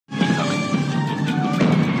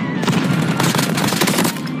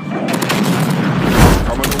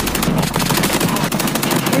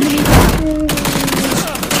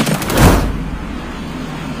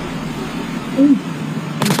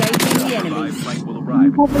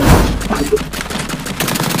arrive.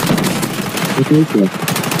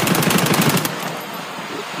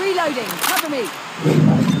 Reloading, cover me.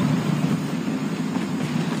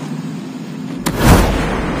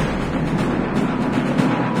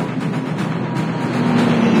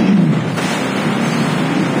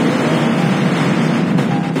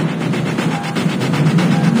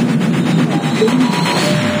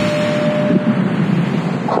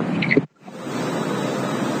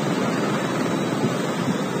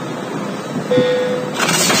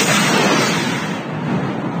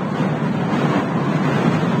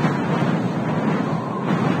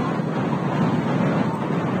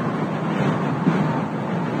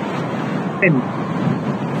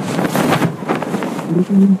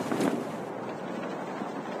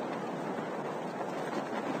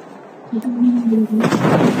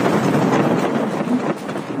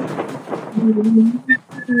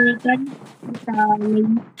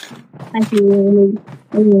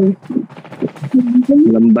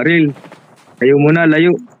 Walang baril. Layo muna,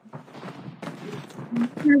 layo.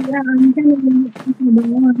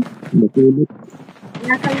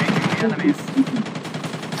 Enemies.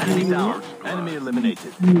 Enemy down. Enemy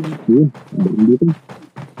eliminated.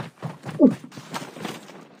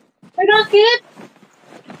 Bakit?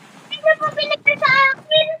 Hindi mo pinagay sa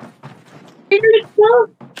akin. Pinulit ko.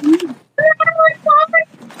 Wala ka naman po ako.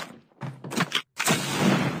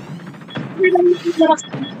 Wala mo si Jarak.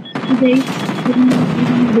 Okay.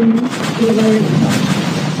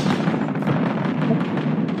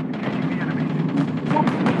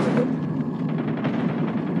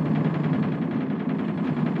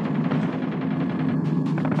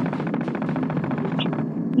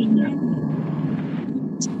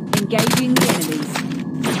 Engaging the enemies.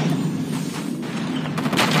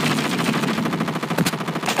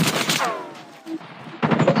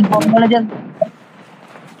 Wala dyan.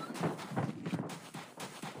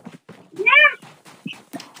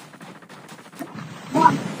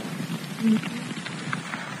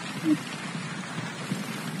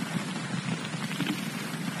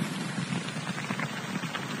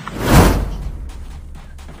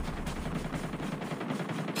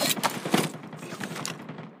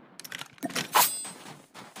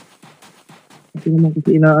 Kasi naman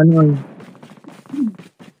kasi inaano ay.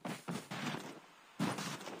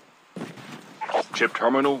 Chip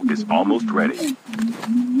terminal is almost ready.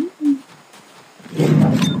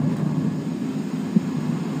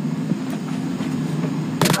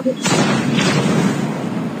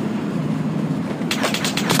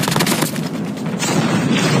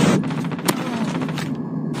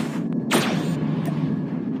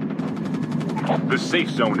 The safe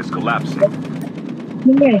zone is collapsing.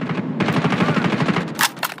 Hindi.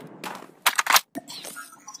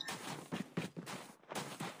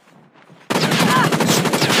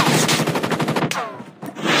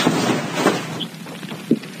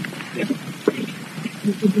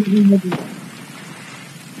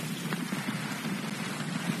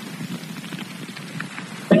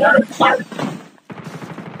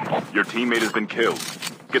 Your teammate has been killed.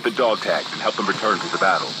 Get the dog tags and help them return to the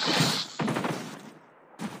battle.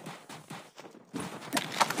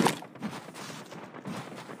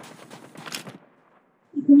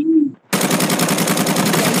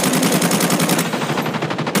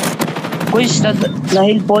 Quiz,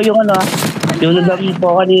 nahil po yung ano yung nagami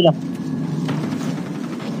po kanina.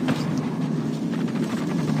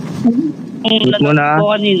 Hit mo na.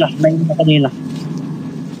 Po kanina, nahil po kanina.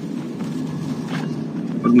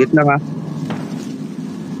 Paglit lang ha.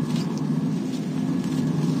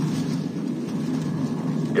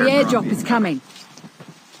 The airdrop is coming.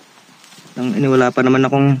 Ang iniwala pa naman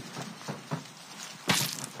akong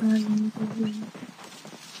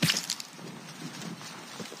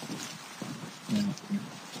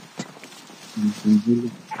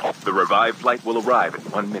The revived flight will arrive in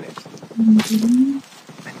 1 minute. Engaging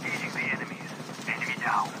the enemies. Enemy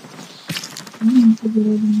down.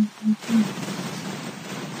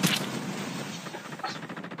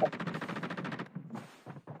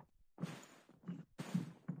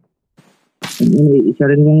 isa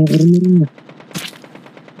rin yung armor niya.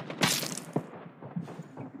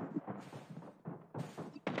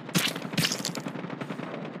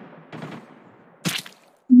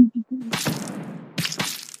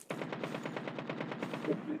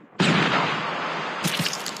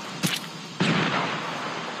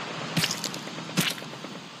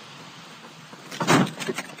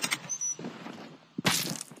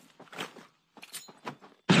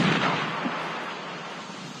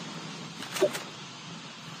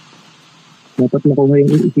 Dapat makuha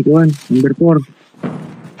yung isikuan, number 4.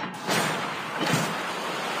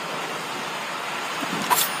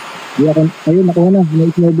 Di ako, ayun, nakuha na. May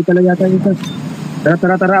snowy pala yata yung isa.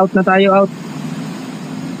 Tara, out na tayo, out.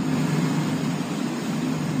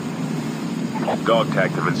 Dog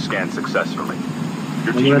tagged have been scanned successfully.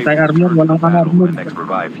 Your Wala teammate tayo will armor, return to walang the battle armor. when the next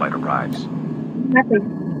revive flight arrives. Natin.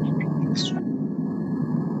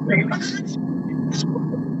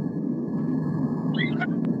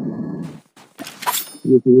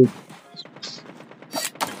 Sige.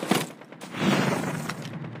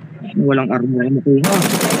 Walang armor na makuha.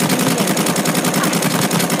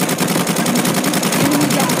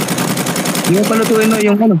 Hindi mo palutuin mo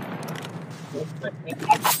yung ano.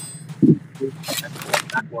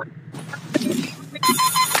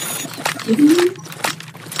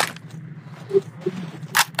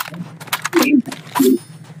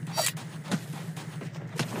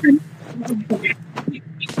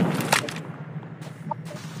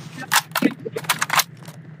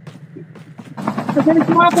 Kasi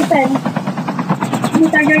mga pusen, hindi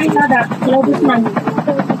tayo yung nada, lobos man.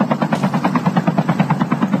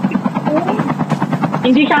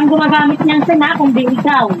 Hindi siyang gumagamit niyang sena kung di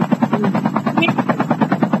ikaw.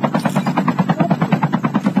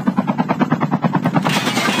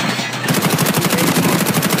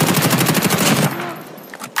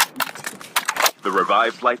 The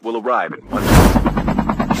revive flight will arrive in 1 minute.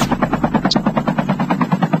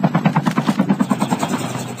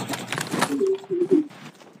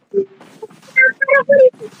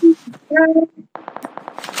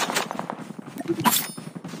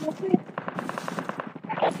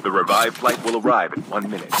 The revive flight will arrive in 1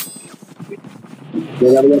 minute.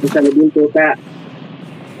 Wala mo sa labing tuta.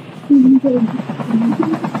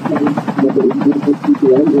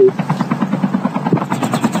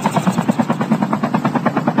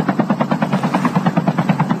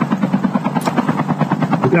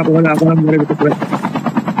 Wala ako lang marami ito.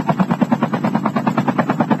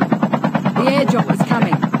 The airdrop is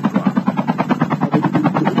coming.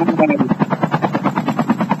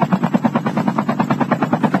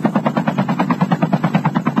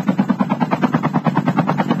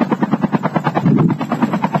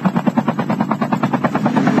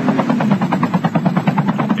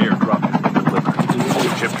 Airdrop has been delivered.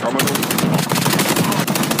 Chip terminal.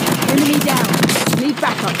 Enemy down. Need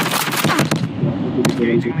backup.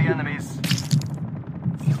 Engaging the enemies.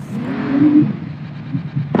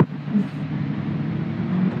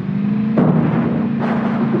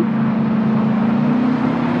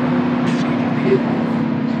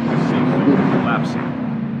 Collapsing.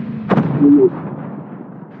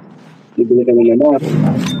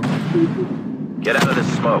 Get out of this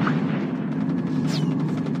smoke.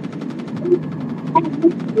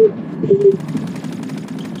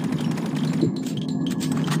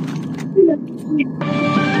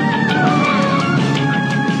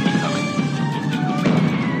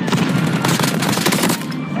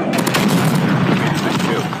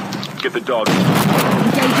 Get the dog.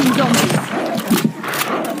 Engaging zombies.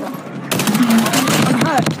 I'm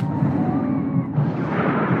hurt.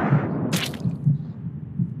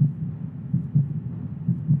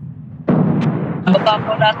 Baba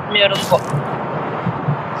po lahat meron po.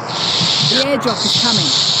 The airdrop is coming.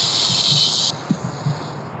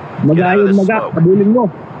 Magayon, kabulin mo.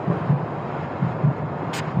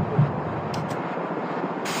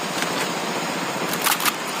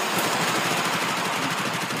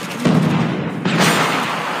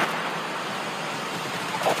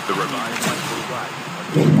 The revive flight will arrive.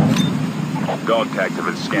 Dog tags have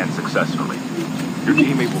been scanned successfully. Your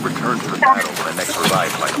teammate will return to the battle when the next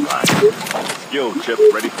revive flight arrives. Skill chip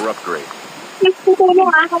ready for upgrade.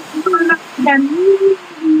 Nagtutulong ako sa dami.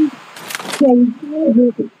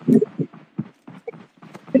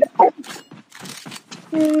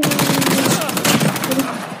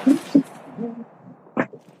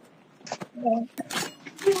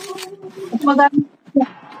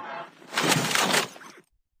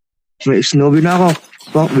 May snowy na ako.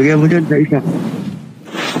 Pak, bigyan mo dyan sa isa.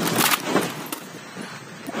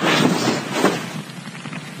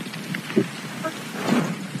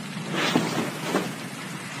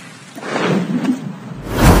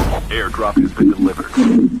 Airdrop has been delivered.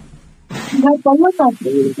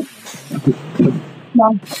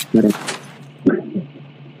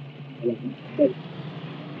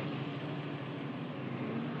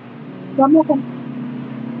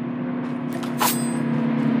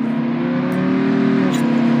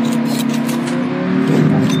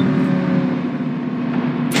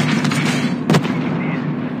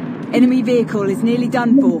 Enemy vehicle is nearly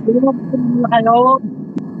done for.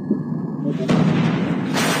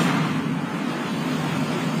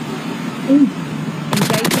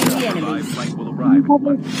 Engaging the Revive enemies. flight will arrive in 1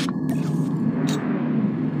 minute.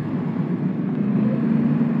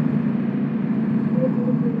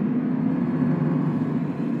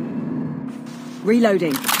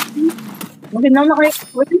 Reloading. Bakit na kayo?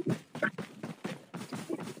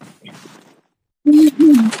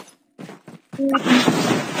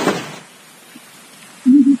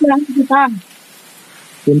 Dito lang kita.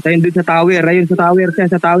 Puntayin doon sa tower. Ayun sa tower siya.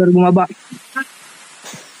 Sa tower bumaba.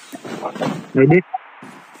 Ready?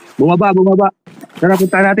 Bumaba. Tara,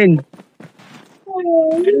 punta natin.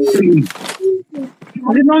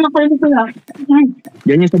 Bakit na kayo dito lang?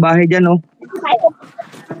 Diyan yung sa bahay dyan, oh.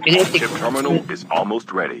 Chip terminal is almost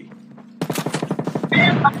ready.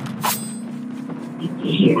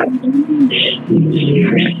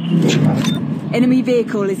 Enemy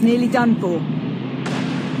vehicle is nearly done for.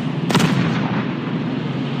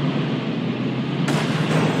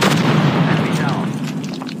 Enemy down.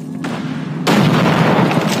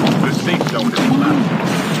 The safe zone is collapsing.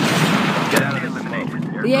 Get out of this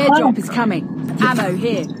eliminated. The airdrop is coming. Ammo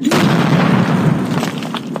here.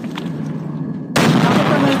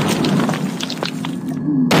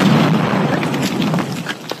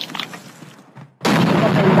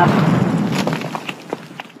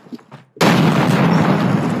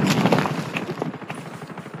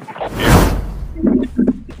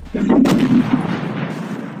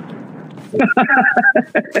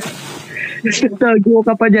 Tago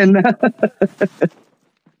ka pa dyan.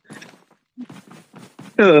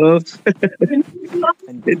 Oo.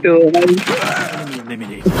 Ito. Enemy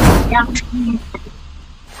eliminated.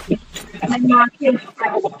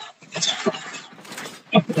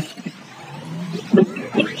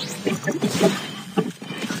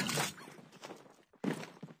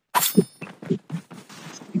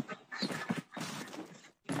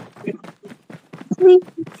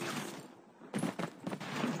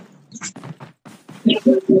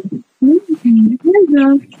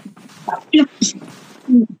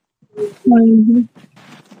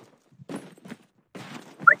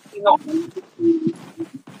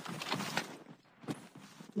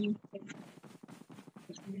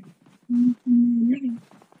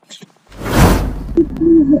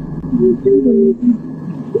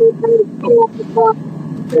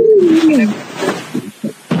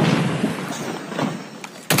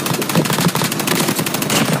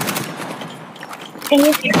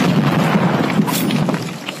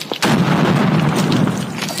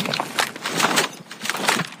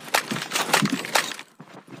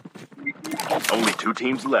 Only 2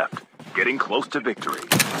 teams left. Getting close to victory.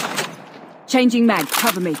 Changing mag.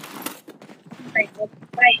 Cover me.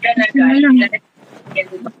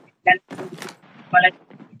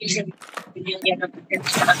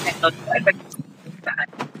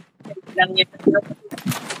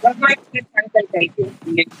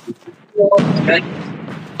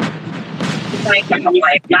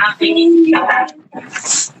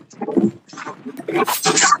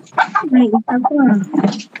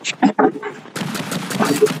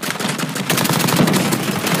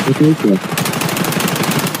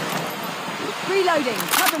 Reloading.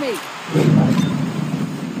 Cover me.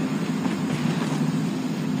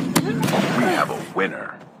 We have a winner.